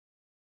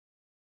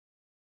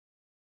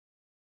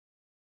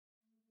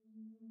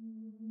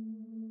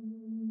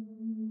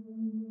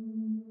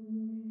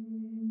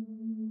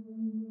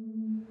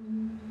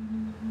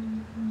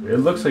It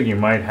looks like you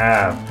might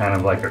have kind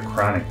of like a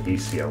chronic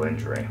ACL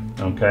injury,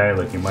 okay?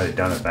 Like you might have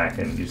done it back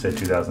in, you said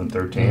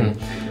 2013.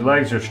 Your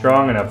legs are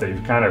strong enough that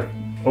you've kind of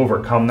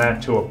overcome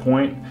that to a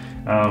point,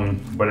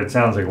 but it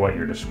sounds like what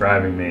you're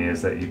describing me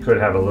is that you could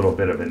have a little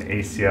bit of an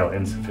ACL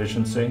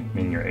insufficiency,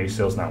 meaning your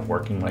ACL's not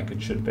working like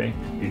it should be.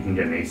 You can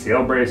get an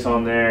ACL brace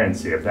on there and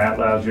see if that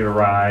allows you to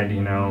ride,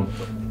 you know.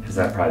 Is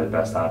that probably the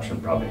best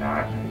option? Probably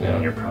not. Yeah.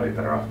 And you're probably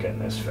better off getting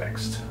this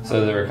fixed.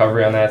 So the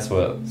recovery on that's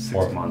what?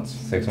 6 months.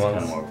 6 months? That's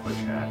kind of what we're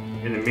pushing at.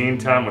 In the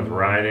meantime, with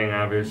riding,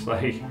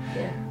 obviously,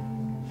 Yeah.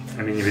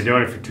 I mean, you've been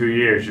doing it for 2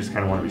 years, just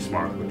kind of want to be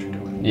smart with what you're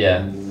doing.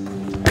 Yeah.